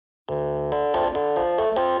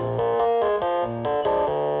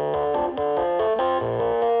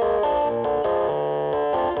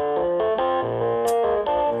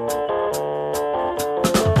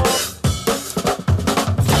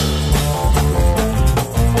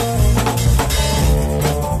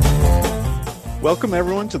Welcome,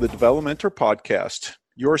 everyone, to the Develomentor Podcast,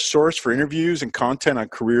 your source for interviews and content on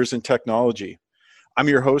careers in technology. I'm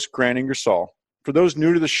your host, Grant Ingersoll. For those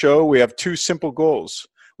new to the show, we have two simple goals.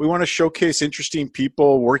 We want to showcase interesting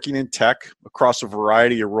people working in tech across a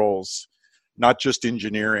variety of roles, not just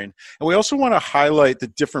engineering. And we also want to highlight the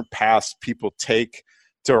different paths people take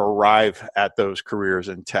to arrive at those careers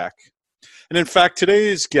in tech. And in fact,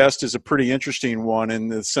 today's guest is a pretty interesting one in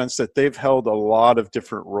the sense that they've held a lot of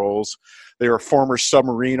different roles. They are a former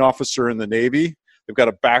submarine officer in the Navy.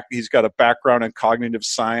 He's got a background in cognitive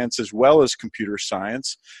science as well as computer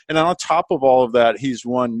science. And on top of all of that, he's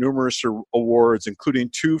won numerous awards, including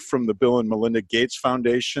 2 from the Bill and Melinda Gates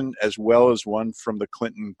Foundation, as well as 1 from the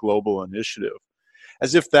Clinton Global Initiative.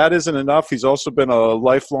 As if that isn't enough, he's also been a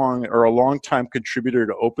long-time contributor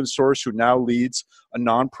to open source who now leads a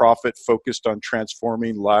nonprofit focused on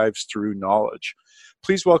transforming lives through knowledge.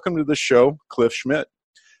 Please welcome to the show, Cliff Schmidt.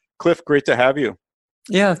 Cliff, great to have you.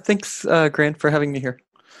 Yeah, thanks, Grant, for having me here.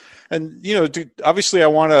 And, obviously I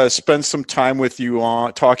want to spend some time with you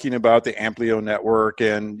on talking about the Amplio Network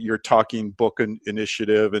and your Talking Book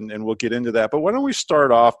initiative, and we'll get into that. But why don't we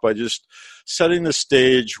start off by just setting the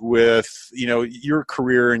stage with, your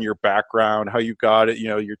career and your background, how you got it,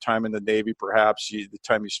 your time in the Navy, perhaps, the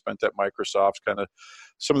time you spent at Microsoft, kind of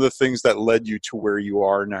some of the things that led you to where you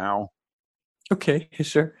are now. Okay,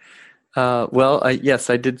 sure. Yes,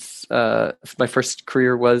 I did. My first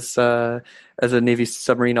career was as a Navy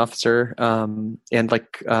submarine officer, and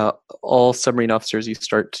like all submarine officers, you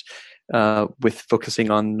start with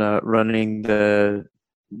focusing on running the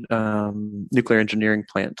nuclear engineering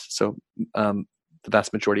plant. So the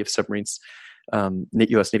vast majority of submarines,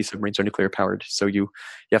 U.S. Navy submarines, are nuclear powered. So you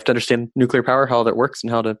have to understand nuclear power, how that works,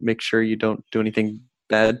 and how to make sure you don't do anything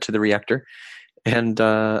bad to the reactor. And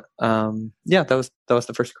that was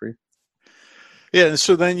the first career. Yeah, and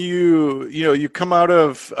so then you come out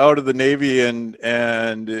of the Navy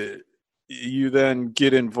and you then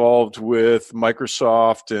get involved with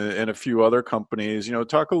Microsoft and a few other companies.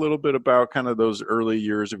 Talk a little bit about kind of those early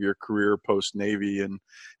years of your career post Navy and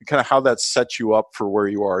kind of how that set you up for where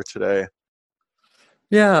you are today.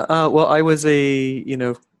 Yeah, I was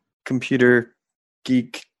a computer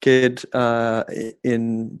geek kid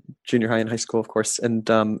in junior high and high school, of course, and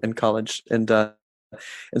in college, and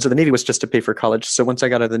so the Navy was just to pay for college. So once I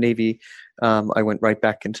got out of the Navy, I went right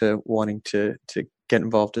back into wanting to get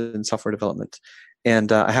involved in software development. And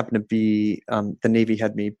I happened to be, the Navy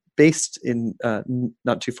had me based in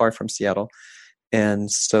not too far from Seattle. And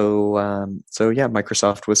so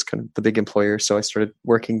Microsoft was kind of the big employer. So I started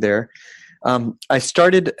working there. I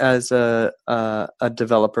started as a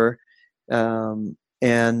developer. And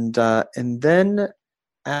then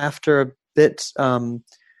after a bit,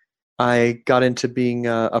 I got into being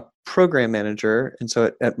a program manager, and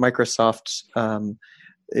so at Microsoft,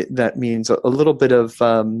 that means a little bit of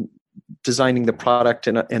designing the product,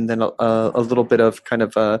 and then a little bit of kind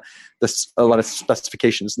of a lot of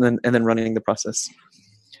specifications, and then running the process.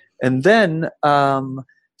 And then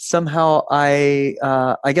somehow I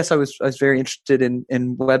guess I was very interested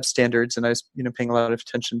in web standards, and I was paying a lot of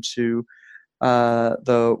attention to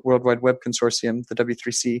the World Wide Web Consortium, the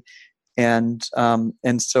W3C. And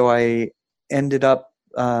so I ended up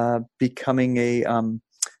becoming a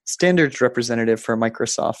standards representative for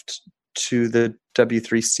Microsoft to the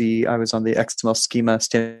W3C. I was on the XML schema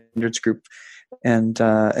standards group, and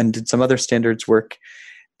did some other standards work,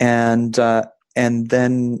 and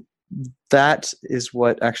then that is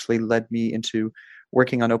what actually led me into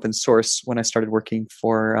working on open source when I started working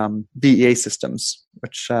for BEA Systems,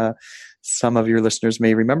 which some of your listeners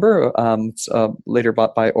may remember. It's later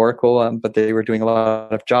bought by Oracle, but they were doing a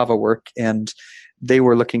lot of Java work, and they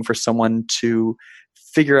were looking for someone to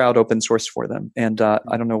figure out open source for them. And I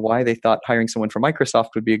don't know why they thought hiring someone from Microsoft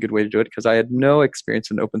would be a good way to do it, because I had no experience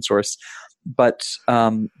in open source. But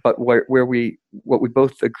what we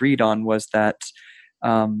both agreed on was that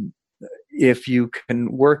if you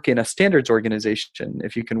can work in a standards organization,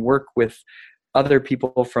 if you can work with other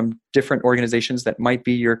people from different organizations that might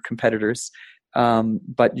be your competitors,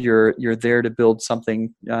 but you're there to build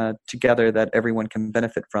something together that everyone can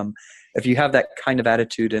benefit from. If you have that kind of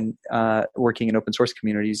attitude, and working in open source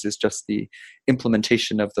communities is just the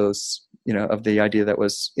implementation of those, of the idea that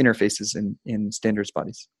was interfaces in standards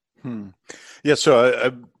bodies. Yeah,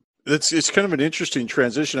 so it's kind of an interesting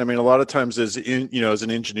transition. I mean, a lot of times as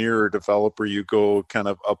an engineer or developer, you go kind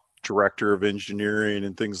of up director of engineering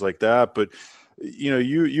and things like that, but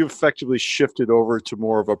you effectively shifted over to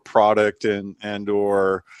more of a product and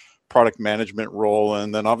or product management role,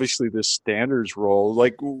 and then obviously this standards role.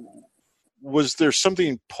 Like, was there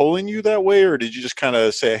something pulling you that way, or did you just kind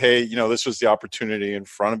of say, hey, this was the opportunity in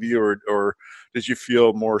front of you, or did you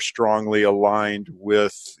feel more strongly aligned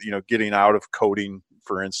with, getting out of coding,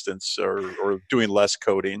 for instance, or doing less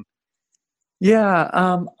coding?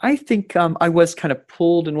 Yeah, I think I was kind of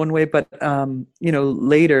pulled in one way, but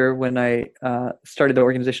later when I started the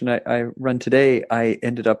organization I run today, I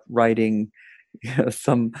ended up writing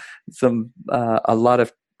a lot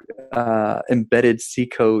of embedded C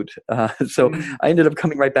code. So I ended up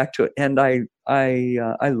coming right back to it, and I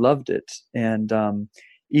loved it. And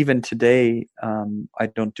even today, I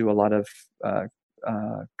don't do a lot of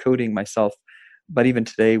coding myself. But even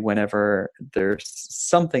today, whenever there's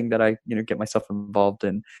something that I get myself involved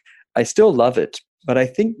in, I still love it. But I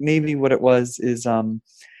think maybe what it was is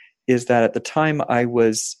that at the time I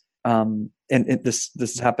was and this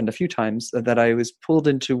has happened a few times, that I was pulled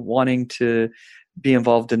into wanting to be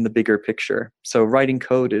involved in the bigger picture. So writing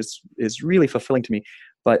code is really fulfilling to me,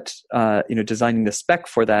 but designing the spec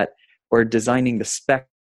for that, or designing the spec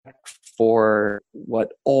for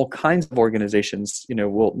what all kinds of organizations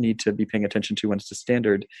will need to be paying attention to when it's a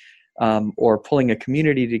standard, or pulling a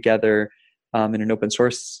community together in an open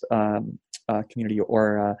source community,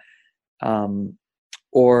 or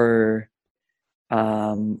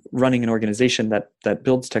running an organization that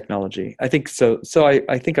builds technology. I think so. So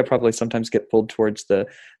I think I probably sometimes get pulled towards the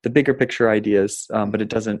bigger picture ideas, but it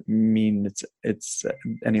doesn't mean it's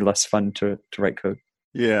any less fun to write code.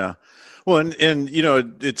 Yeah. Well, and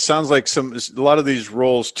it sounds like a lot of these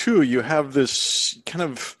roles too, you have this kind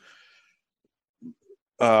of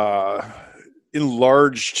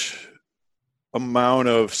enlarged amount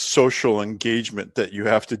of social engagement that you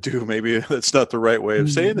have to do. Maybe that's not the right way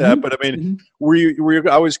of saying that, but I mean, were you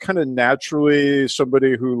always kind of naturally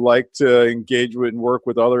somebody who liked to engage with and work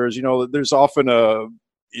with others? There's often and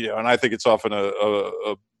I think it's often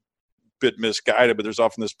a bit misguided, but there's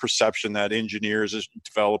often this perception that engineers, as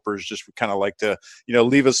developers, just kind of like to,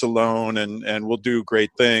 leave us alone and we'll do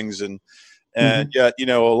great things. And yet,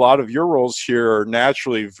 a lot of your roles here are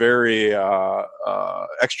naturally very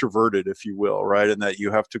extroverted, if you will, right? And that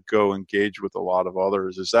you have to go engage with a lot of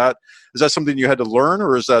others. Is that something you had to learn,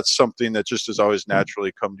 or is that something that just has always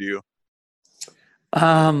naturally come to you?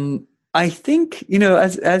 I think,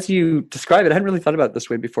 as you describe it, I hadn't really thought about it this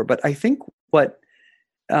way before, but I think what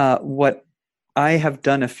I have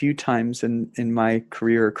done a few times in my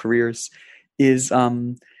careers is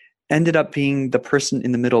ended up being the person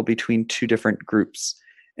in the middle between two different groups.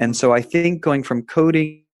 And so I think going from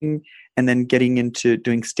coding and then getting into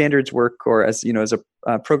doing standards work, or as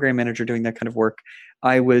a program manager doing that kind of work,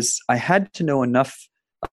 I had to know enough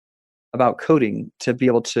about coding to be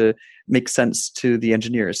able to make sense to the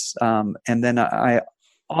engineers. And then I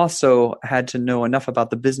also had to know enough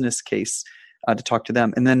about the business case to talk to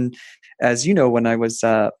them. And then, as you know, when I was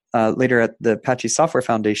later at the Apache Software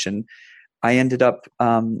Foundation, I ended up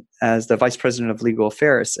as the vice president of legal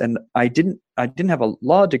affairs. And I didn't have a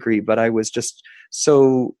law degree, but I was just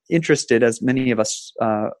so interested, as many of us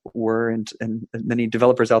were, and many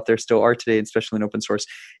developers out there still are today, especially in open source,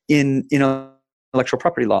 in intellectual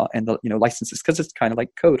property law and the licenses, because it's kind of like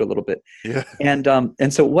code a little bit. Yeah.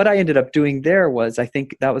 And so what I ended up doing there was, I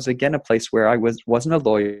think that was again a place where I wasn't a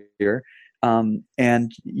lawyer.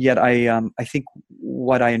 And yet I think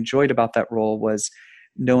what I enjoyed about that role was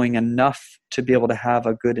knowing enough to be able to have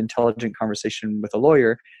a good, intelligent conversation with a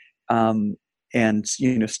lawyer, and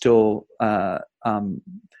still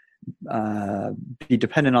be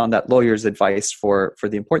dependent on that lawyer's advice for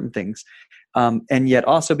the important things, and yet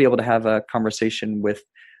also be able to have a conversation with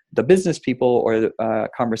the business people, or a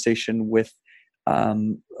conversation with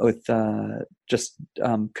just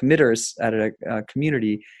committers at a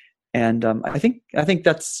community. And I think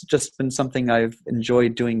that's just been something I've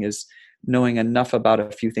enjoyed doing, is knowing enough about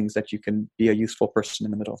a few things that you can be a useful person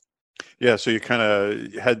in the middle. Yeah, so you kind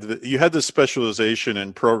of had the specialization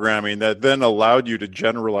in programming that then allowed you to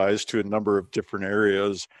generalize to a number of different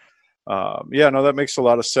areas. That makes a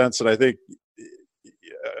lot of sense, and I think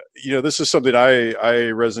this is something I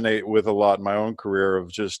resonate with a lot in my own career.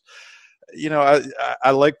 Of just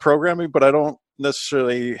I like programming, but I don't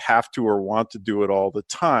necessarily have to or want to do it all the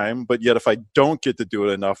time. But yet, if I don't get to do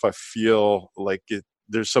it enough, I feel like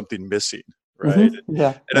there's something missing, right? Mm-hmm.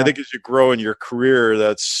 Yeah. And I think as you grow in your career,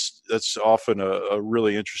 that's often a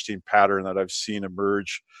really interesting pattern that I've seen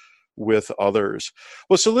emerge with others.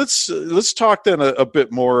 Well, so let's talk then a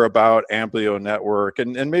bit more about Amplio Network,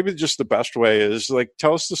 and maybe just the best way is, like,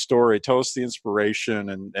 tell us the story, tell us the inspiration,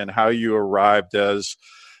 and how you arrived as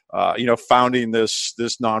founding this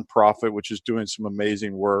nonprofit, which is doing some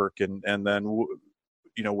amazing work, and then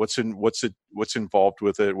what's involved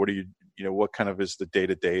with it. What are you what kind of is the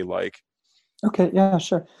day-to-day like? Okay, yeah,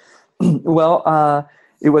 sure. Well,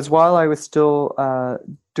 it was while I was still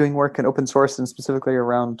doing work in open source and specifically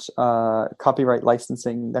around copyright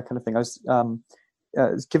licensing, that kind of thing. I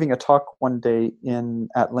was giving a talk one day in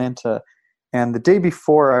Atlanta, and the day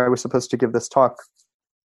before I was supposed to give this talk,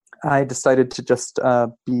 I decided to just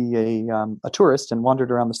be a tourist and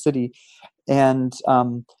wandered around the city, and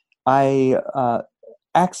I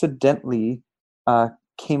accidentally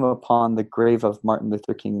came upon the grave of Martin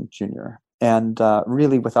Luther King Jr. And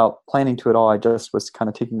really, without planning to at all, I just was kind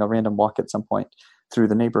of taking a random walk at some point through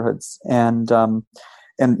the neighborhoods. And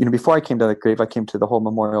before I came to the grave, I came to the whole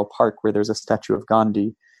Memorial Park where there's a statue of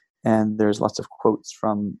Gandhi, and there's lots of quotes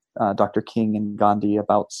from Dr. King and Gandhi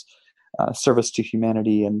about service to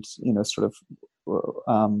humanity and sort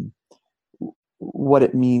of what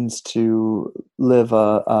it means to live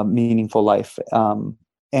a meaningful life.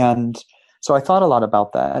 And so I thought a lot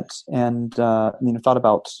about that, and thought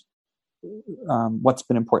about what's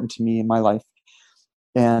been important to me in my life.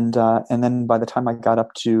 And then by the time I got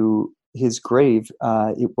up to his grave,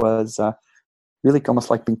 it was really almost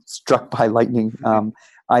like being struck by lightning.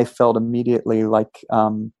 I felt immediately like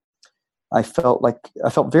I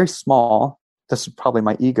felt very small. This is probably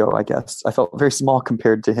my ego, I guess. I felt very small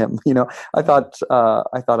compared to him. I thought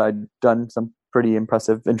I'd done some pretty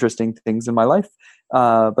impressive, interesting things in my life,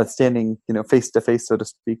 but standing, face to face, so to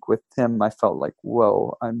speak, with him, I felt like,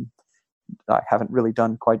 whoa, I haven't really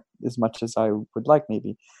done quite as much as I would like,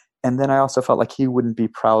 maybe. And then I also felt like he wouldn't be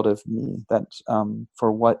proud of me, that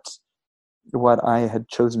for what I had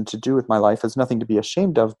chosen to do with my life is nothing to be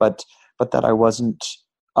ashamed of, but that I wasn't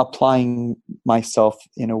applying myself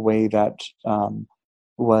in a way that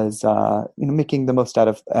was making the most out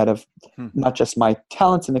of not just my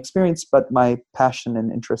talents and experience, but my passion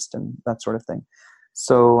and interest and that sort of thing.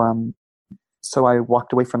 So I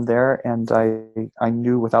walked away from there, and I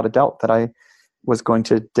knew without a doubt that I was going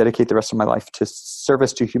to dedicate the rest of my life to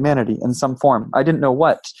service to humanity in some form. I didn't know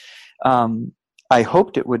what. I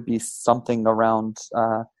hoped it would be something around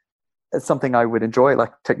something I would enjoy,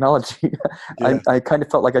 like technology. Yeah. I kind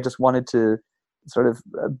of felt like I just wanted to sort of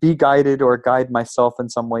be guided or guide myself in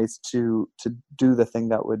some ways to do the thing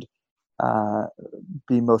that would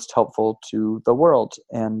be most helpful to the world.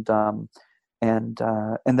 And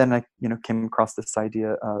then I came across this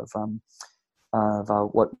idea of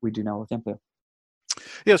what we do now with Amplio.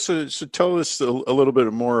 Yeah, so tell us a little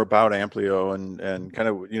bit more about Amplio and kind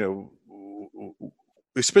of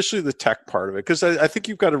especially the tech part of it, because I think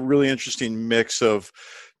you've got a really interesting mix of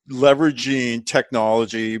leveraging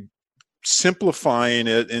technology, simplifying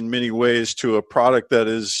it in many ways to a product that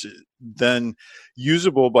is then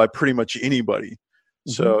usable by pretty much anybody.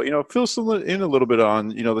 Mm-hmm. So, fill us in a little bit on,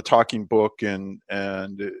 the talking book and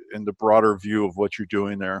the broader view of what you're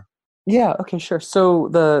doing there. Yeah. Okay. Sure. So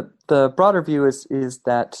the broader view is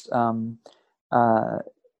that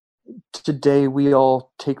today we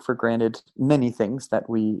all take for granted many things that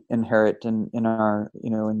we inherit in our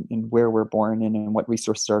in where we're born and in what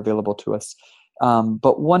resources are available to us.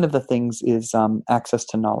 But one of the things is access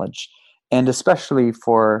to knowledge, and especially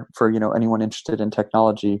for anyone interested in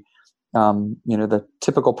technology. The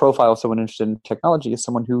typical profile of someone interested in technology is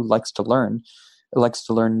someone who likes to learn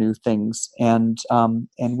new things, and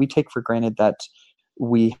we take for granted that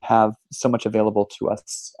we have so much available to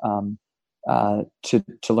us to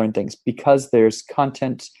learn things, because there's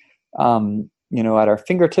content at our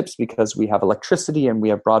fingertips, because we have electricity and we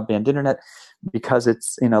have broadband internet, because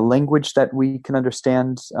it's in a language that we can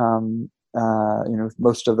understand,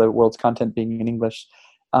 most of the world's content being in English,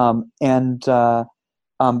 and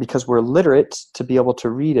because we're literate to be able to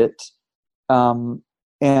read it, and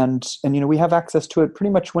we have access to it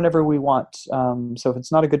pretty much whenever we want. So if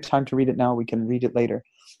it's not a good time to read it now, we can read it later.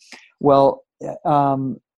 Well,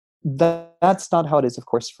 that's not how it is, of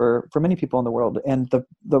course, for many people in the world. And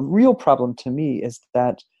the real problem to me is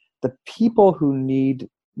that the people who need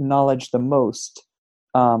knowledge the most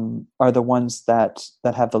are the ones that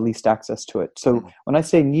have the least access to it. So when I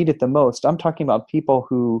say need it the most, I'm talking about people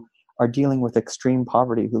who are dealing with extreme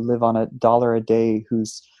poverty, who live on $1 a day,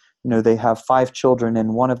 who's they have 5 children,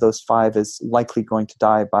 and one of those 5 is likely going to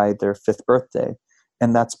die by their 5th birthday,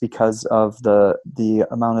 and that's because of the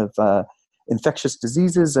amount of infectious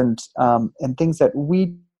diseases and things that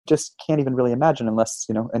we just can't even really imagine, unless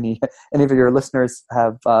any of your listeners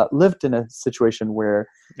have lived in a situation where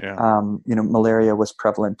malaria was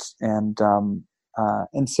prevalent, and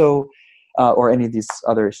so or any of these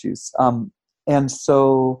other issues, and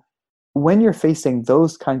so when you're facing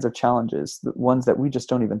those kinds of challenges, the ones that we just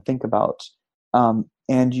don't even think about,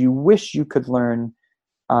 and you wish you could learn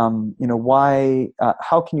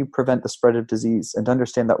how can you prevent the spread of disease, and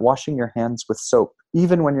understand that washing your hands with soap,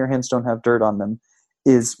 even when your hands don't have dirt on them,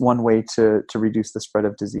 is one way to reduce the spread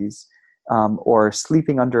of disease. Or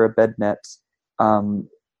sleeping under a bed net,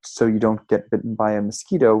 so you don't get bitten by a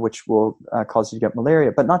mosquito, which will cause you to get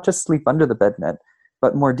malaria. But not just sleep under the bed net,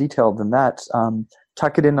 but more detailed than that.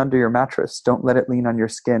 Tuck it in under your mattress. Don't let it lean on your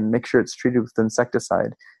skin. Make sure it's treated with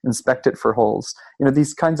insecticide. Inspect it for holes.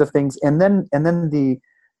 These kinds of things. And then the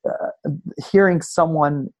hearing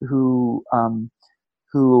someone who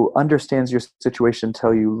understands your situation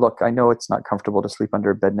tell you, look, I know it's not comfortable to sleep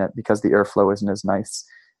under a bed net because the airflow isn't as nice.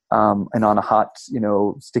 And on a hot,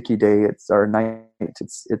 sticky day, or night,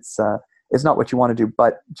 it's not what you want to do.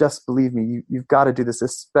 But just believe me, you've got to do this,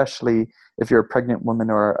 especially if you're a pregnant woman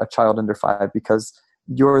or a child under 5, because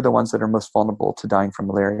you're the ones that are most vulnerable to dying from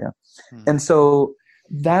malaria. And so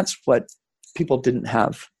that's what people didn't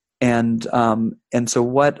have. And so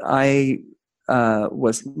what I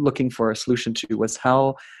was looking for a solution to was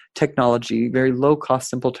how technology, very low cost,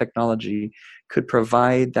 simple technology, could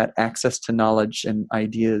provide that access to knowledge and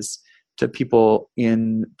ideas to people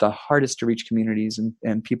in the hardest to reach communities,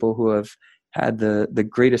 and people who have had the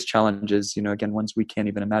greatest challenges, again, ones we can't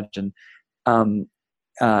even imagine,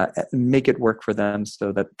 make it work for them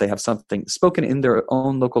so that they have something spoken in their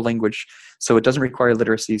own local language, so it doesn't require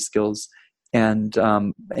literacy skills, and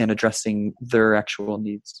addressing their actual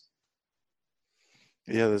needs.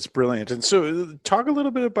 Yeah, that's brilliant. And so talk a little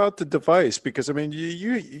bit about the device, because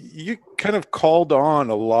you kind of called on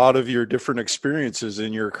a lot of your different experiences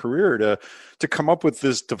in your career to come up with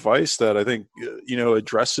this device that I think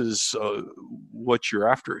addresses what you're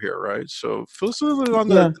after here, right? So fill us a little bit on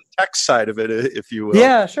the tech side of it, if you will.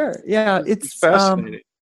 Yeah, sure. Yeah, it's fascinating.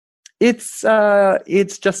 It's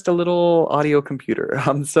just a little audio computer.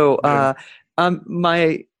 All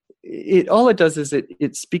it does is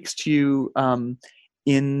it speaks to you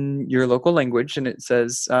in your local language, and it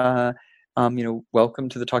says, welcome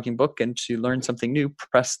to the Talking Book, and to learn something new,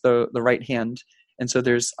 press the right hand. And so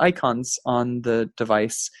there's icons on the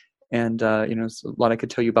device, and there's a lot I could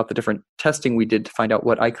tell you about the different testing we did to find out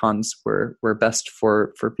what icons were best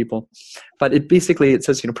for people. But it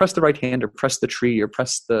says, press the right hand, or press the tree, or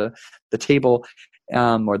press the table,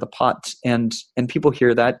 or the pot, and people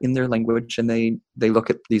hear that in their language, and they look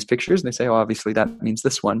at these pictures and they say, oh, obviously that means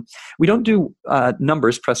this one. We don't do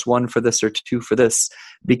numbers, press 1 for this or 2 for this,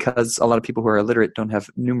 because a lot of people who are illiterate don't have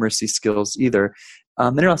numeracy skills either.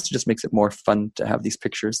 And it also just makes it more fun to have these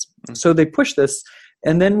pictures. Mm-hmm. So they push this,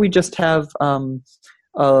 and then we just have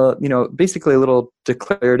basically a little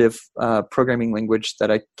declarative programming language that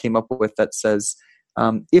I came up with that says,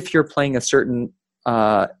 if you're playing a certain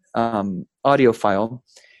audio file,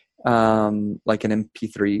 like an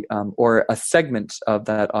MP3, or a segment of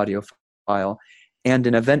that audio file, and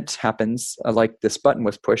an event happens, like this button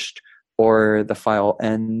was pushed, or the file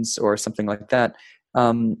ends, or something like that,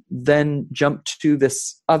 then jump to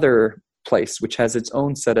this other place, which has its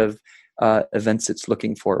own set of events it's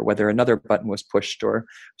looking for, whether another button was pushed or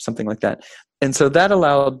something like that. And so that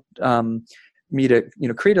allowed me to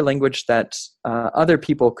create a language that other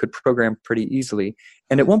people could program pretty easily.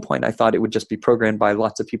 And at one point I thought it would just be programmed by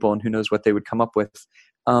lots of people, and who knows what they would come up with.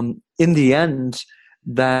 In the end,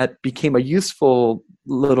 that became a useful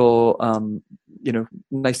little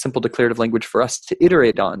nice simple declarative language for us to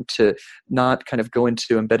iterate on, to not kind of go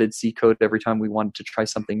into embedded C code every time we wanted to try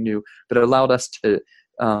something new, but it allowed us to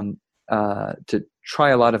try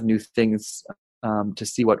a lot of new things, to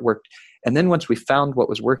see what worked. And then once we found what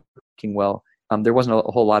was working well, there wasn't a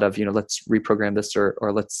whole lot of, let's reprogram this,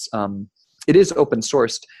 or let's, it is open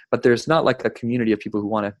sourced, but there's not like a community of people who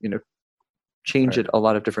want to, change it a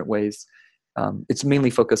lot of different ways. It's mainly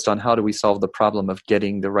focused on how do we solve the problem of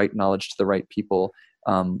getting the right knowledge to the right people,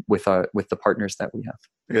 with the partners that we have.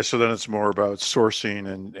 Yeah. So then it's more about sourcing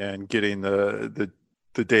and getting the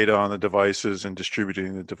data on the devices and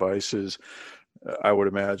distributing the devices, I would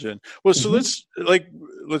imagine. Well, so let's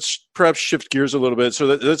perhaps shift gears a little bit.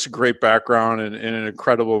 So that's a great background and an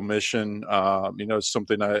incredible mission. It's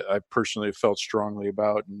something I personally felt strongly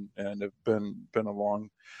about, and have been a long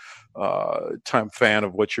time fan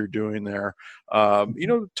of what you're doing there.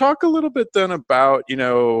 Talk a little bit then about,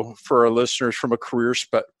 for our listeners from a career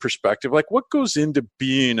perspective, like what goes into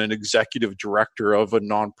being an executive director of a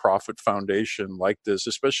nonprofit foundation like this,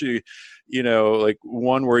 especially, like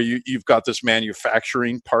one where you've got this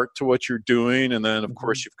manufacturing part to what you're doing. And then of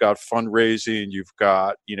course you've got fundraising, you've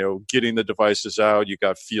got, getting the devices out, you've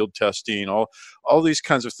got field testing, all these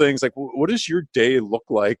kinds of things. Like what does your day look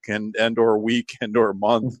like and or week and or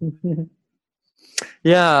month?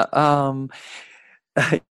 Yeah.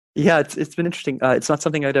 Yeah, it's been interesting. It's not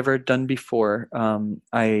something I'd ever done before.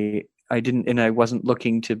 I didn't, and I wasn't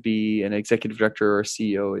looking to be an executive director or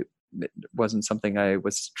CEO. It wasn't something I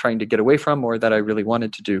was trying to get away from or that I really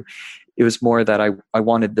wanted to do. It was more that I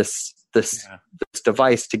wanted Yeah. this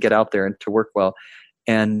device to get out there and to work well.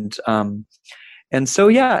 And and so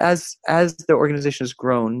yeah, as the organization has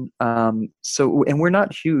grown, and we're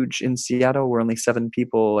not huge in Seattle. We're only 7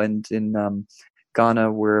 people, and in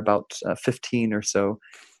Ghana we're about 15 or so.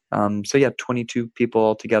 So yeah, 22 people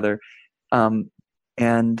altogether. Um,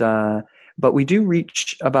 and but we do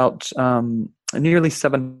reach about nearly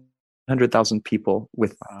 700,000 people Wow.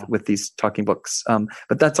 with these talking books.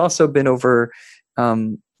 But that's also been over.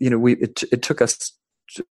 It took us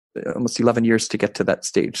almost 11 years to get to that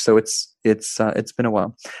stage. So it's been a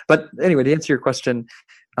while. But anyway, to answer your question,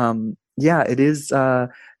 yeah, it is.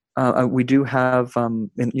 We do have,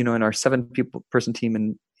 in our 7 person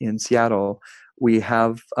team in Seattle, we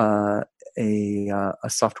have a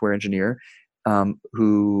software engineer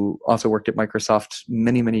who also worked at Microsoft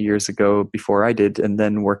many years ago before I did, and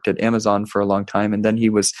then worked at Amazon for a long time. And then he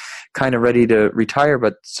was kind of ready to retire,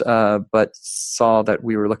 but saw that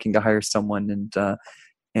we were looking to hire someone,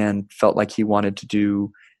 and felt like he wanted to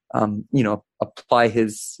do, apply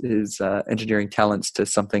his engineering talents to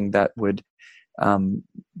something that would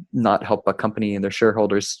not help a company and their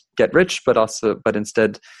shareholders get rich, but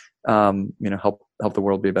instead, help the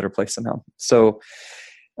world be a better place somehow. So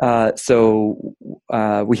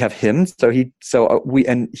we have him.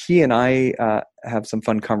 He and I have some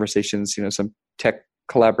fun conversations. Some tech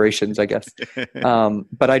collaborations, I guess.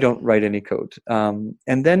 But I don't write any code. And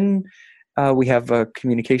then we have a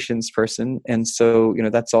communications person, and so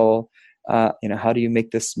that's all. How do you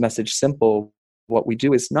make this message simple? What we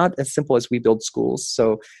do is not as simple as we build schools.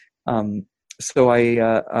 So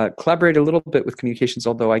I collaborate a little bit with communications,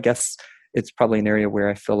 although I guess it's probably an area where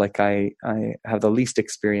I feel like I have the least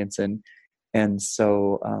experience in, and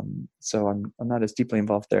so I'm not as deeply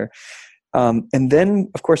involved there. And then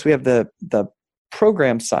of course we have the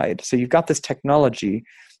program side. So you've got this technology,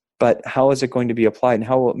 but how is it going to be applied, and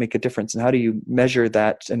how will it make a difference, and how do you measure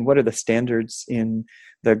that, and what are the standards in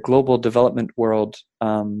the global development world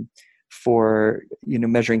for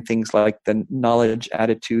measuring things like the knowledge,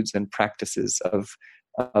 attitudes, and practices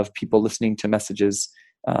of people listening to messages,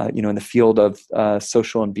 in the field of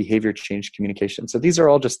social and behavior change communication. So these are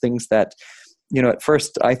all just things that, at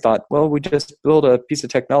first I thought, well, we just build a piece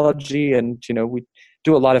of technology, and we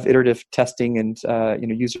do a lot of iterative testing and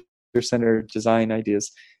user-centered design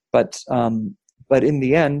ideas. But in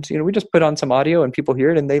the end, we just put on some audio and people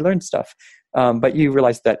hear it and they learn stuff. But you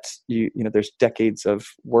realize that there's decades of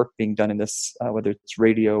work being done in this, whether it's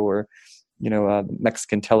radio or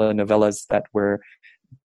Mexican telenovelas that were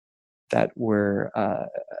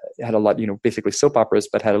had a lot, basically soap operas,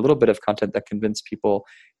 but had a little bit of content that convinced people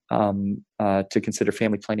to consider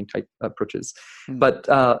family planning type approaches. But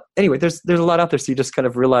anyway, there's a lot out there, so you just kind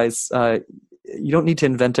of realize you don't need to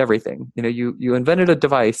invent everything. You invented a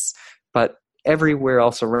device, but everywhere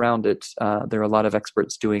else around it, there are a lot of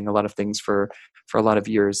experts doing a lot of things for a lot of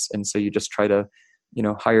years, and so you just try to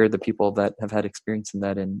hire the people that have had experience in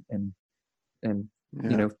that, and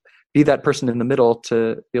be that person in the middle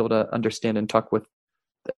to be able to understand and talk with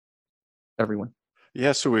everyone.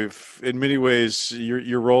 Yeah, so we've, in many ways,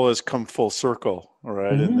 your role has come full circle, all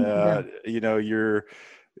right? And you're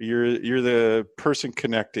the person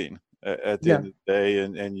connecting at the end of the day,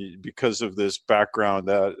 and because of this background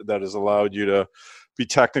that has allowed you to be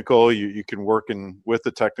technical, you can work with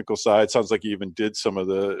the technical side. Sounds like you even did some of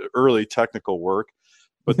the early technical work,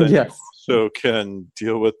 but then you also can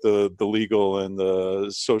deal with the legal and the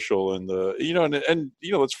social and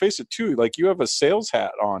let's face it too, like you have a sales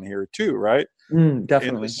hat on here too, right? Definitely.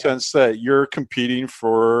 In the sense that you're competing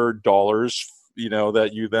for dollars, that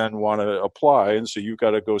you then want to apply. And so you've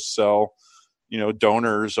got to go sell,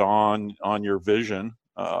 donors on your vision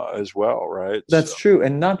as well, right? That's true.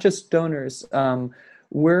 And not just donors.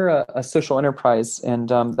 We're a social enterprise, and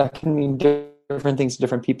that can mean different things to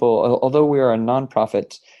different people. Although we are a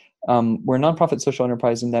nonprofit, we're a nonprofit social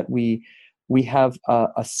enterprise in that we have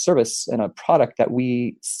a service and a product that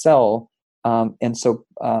we sell. And so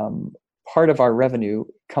part of our revenue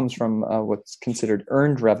comes from what's considered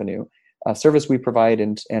earned revenue, service we provide,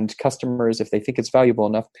 and customers, if they think it's valuable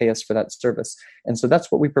enough, pay us for that service. And so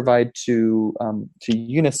that's what we provide to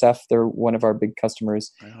UNICEF. They're one of our big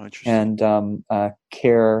customers, and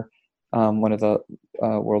CARE, one of the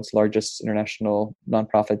world's largest international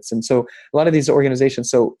nonprofits. And so a lot of these organizations.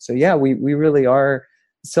 So yeah, we really are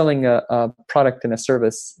selling a product and a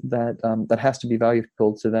service that has to be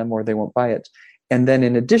valuable to them, or they won't buy it. And then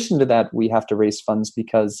in addition to that, we have to raise funds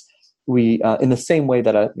because we, in the same way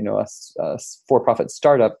that a for-profit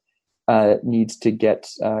startup needs to get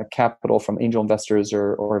capital from angel investors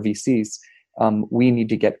or VCs, we need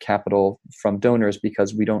to get capital from donors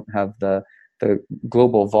because we don't have the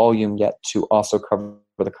global volume yet to also cover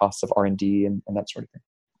the costs of R&D and that sort of thing.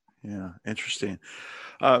 Yeah, interesting.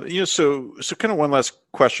 So kind of one last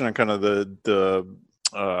question on kind of the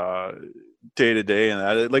day to day and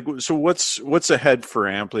that. Like, so what's ahead for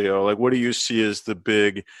Amplio? Like, what do you see as the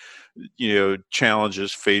big,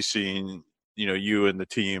 challenges facing, you and the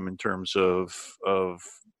team in terms of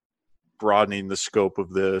broadening the scope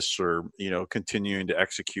of this, or continuing to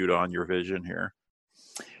execute on your vision here?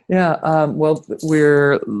 Yeah, well,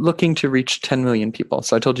 we're looking to reach 10 million people.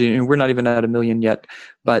 So I told you we're not even at 1 million yet,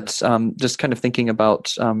 but just kind of thinking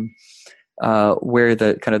about where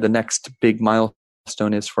the next big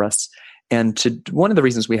milestone is for us. And one of the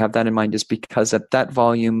reasons we have that in mind is because at that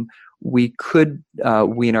volume, we could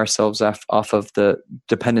wean ourselves off of the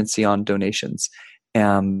dependency on donations,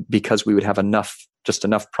 because we would have enough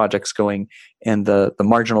projects going, and the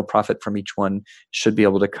marginal profit from each one should be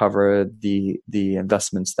able to cover the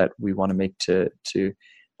investments that we want to make to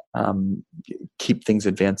keep things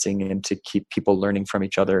advancing and to keep people learning from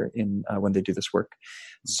each other when they do this work.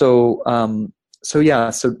 So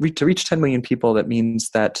to reach 10 million people, that means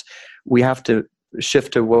that we have to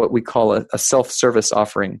shift to what we call a self-service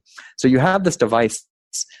offering. So you have this device,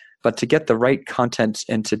 but to get the right content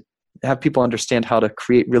and to have people understand how to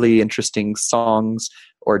create really interesting songs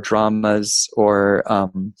or dramas or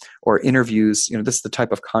interviews, this is the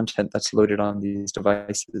type of content that's loaded on these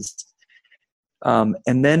devices.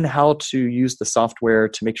 And then how to use the software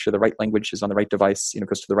to make sure the right language is on the right device,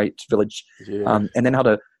 goes to the right village. Yeah. And then how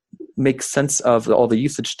to make sense of all the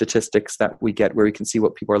usage statistics that we get, where we can see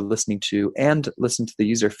what people are listening to, and listen to the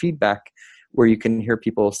user feedback, where you can hear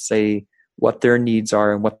people say what their needs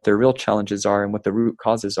are and what their real challenges are and what the root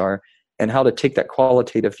causes are, and how to take that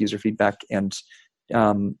qualitative user feedback and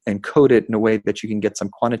code it in a way that you can get some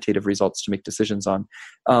quantitative results to make decisions on.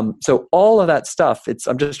 So all of that stuff,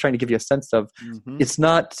 I'm just trying to give you a sense of, it's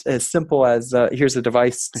not as simple as here's a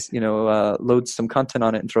device, load some content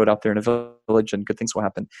on it and throw it out there in a village and good things will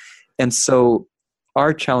happen. And so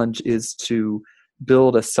our challenge is to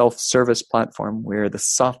build a self-service platform where the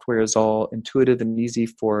software is all intuitive and easy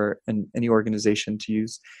for any organization to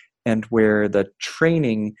use, and where the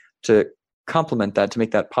training to complement that, to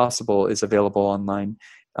make that possible, is available online,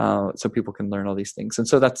 so people can learn all these things. And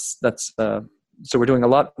so so we're doing a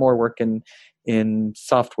lot more work in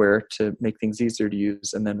software to make things easier to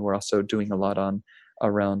use, and then we're also doing a lot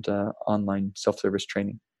around online self-service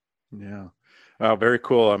training. Yeah. Wow, very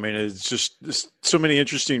cool. I mean, it's just so many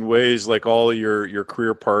interesting ways, like all of your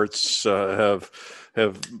career parts have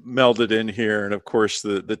melded in here. And of course,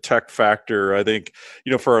 the tech factor, I think,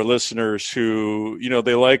 for our listeners who,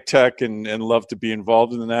 they like tech and love to be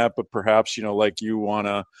involved in that, but perhaps, like you want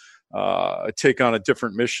to take on a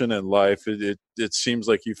different mission in life, it seems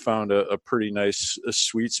like you found a pretty nice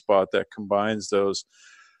sweet spot that combines those.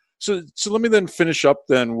 So let me then finish up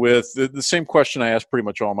then with the same question I asked pretty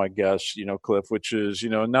much all my guests, Cliff, which is,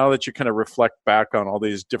 now that you kind of reflect back on all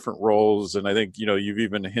these different roles, and I think, you've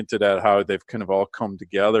even hinted at how they've kind of all come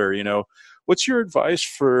together, what's your advice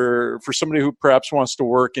for somebody who perhaps wants to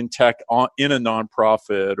work in tech in a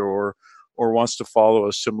nonprofit or wants to follow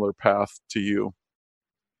a similar path to you?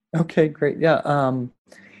 Okay, great. Yeah.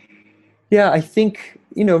 I think,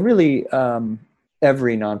 really,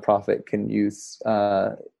 every nonprofit can use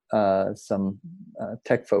some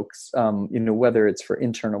tech folks, whether it's for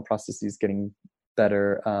internal processes getting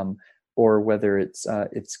better, or whether it's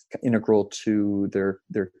integral to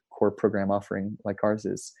their core program offering like ours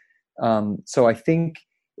is. So I think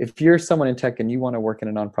if you're someone in tech and you want to work in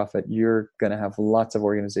a nonprofit, you're going to have lots of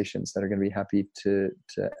organizations that are going to be happy to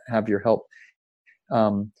have your help.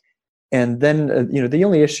 And then, the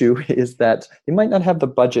only issue is that they might not have the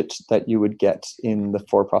budget that you would get in the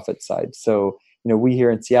for-profit side. So, we here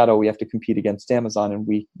in Seattle, we have to compete against Amazon, and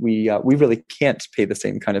we really can't pay the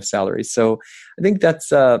same kind of salary. So I think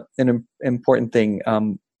that's an important thing.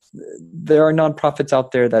 There are nonprofits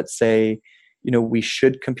out there that say, we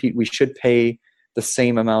should compete, we should pay the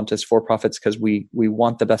same amount as for-profits because we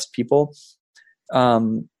want the best people.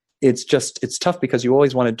 It's tough because you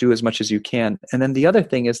always want to do as much as you can. And then the other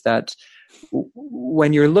thing is that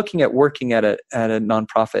when you're looking at working at a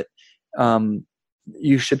nonprofit,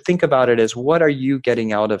 you should think about it as, what are you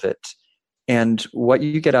getting out of it? And what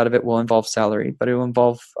you get out of it will involve salary, but it will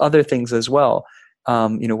involve other things as well.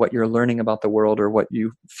 What you're learning about the world, or what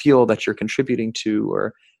you feel that you're contributing to,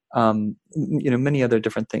 or, many other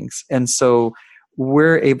different things. And so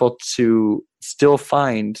we're able to still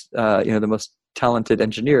find the most talented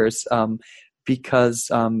engineers because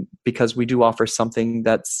we do offer something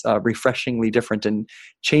that's refreshingly different and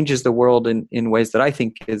changes the world in ways that I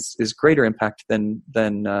think is greater impact than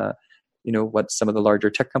what some of the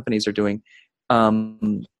larger tech companies are doing.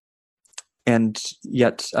 And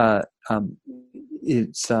yet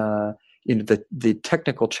it's the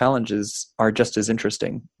technical challenges are just as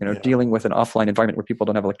interesting. Dealing with an offline environment where people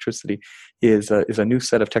don't have electricity is a new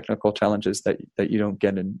set of technical challenges that you don't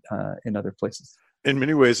get in other places. In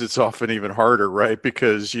many ways, it's often even harder, right?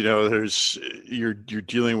 Because you're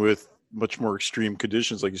dealing with much more extreme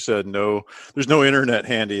conditions, like you said. There's no internet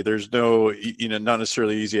handy. There's no not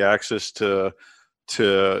necessarily easy access to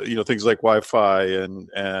things like Wi-Fi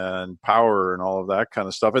and power and all of that kind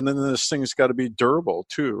of stuff. And then this thing's got to be durable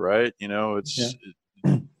too, right? It's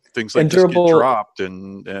things like this get dropped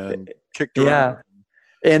and kicked around.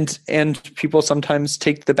 And people sometimes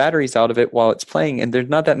take the batteries out of it while it's playing, and there's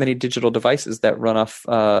not that many digital devices that run off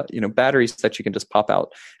batteries that you can just pop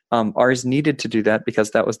out. Ours needed to do that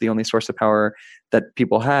because that was the only source of power that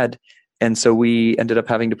people had, and so we ended up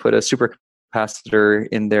having to put a supercapacitor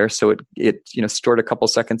in there, so it stored a couple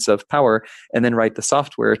seconds of power, and then write the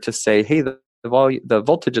software to say, hey, the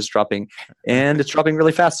voltage is dropping, and it's dropping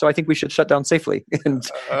really fast, so I think we should shut down safely and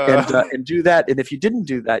do that. And if you didn't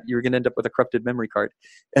do that, you're going to end up with a corrupted memory card.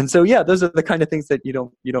 And so those are the kind of things that you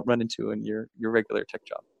don't run into in your regular tech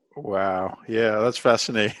job. Wow. Yeah, that's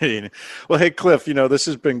fascinating. Well, hey, Cliff, this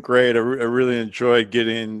has been great. I really enjoyed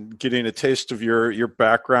getting a taste of your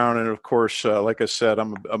background. And of course, like I said,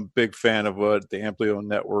 I'm a big fan of what the Amplio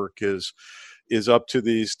network is up to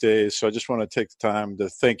these days. So I just want to take the time to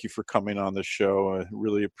thank you for coming on the show. I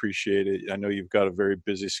really appreciate it. I know you've got a very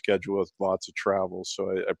busy schedule with lots of travel,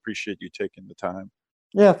 so I appreciate you taking the time.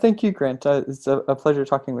 Yeah, thank you, Grant. It's a pleasure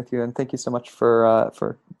talking with you, and thank you so much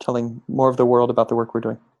for telling more of the world about the work we're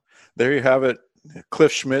doing. There you have it.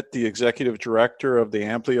 Cliff Schmidt, the executive director of the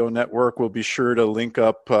Amplio network. We'll be sure to link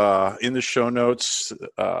up in the show notes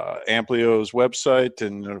Amplio's website.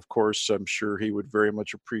 And of course, I'm sure he would very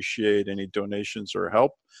much appreciate any donations or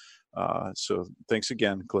help. So thanks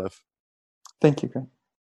again, Cliff. Thank you, Grant.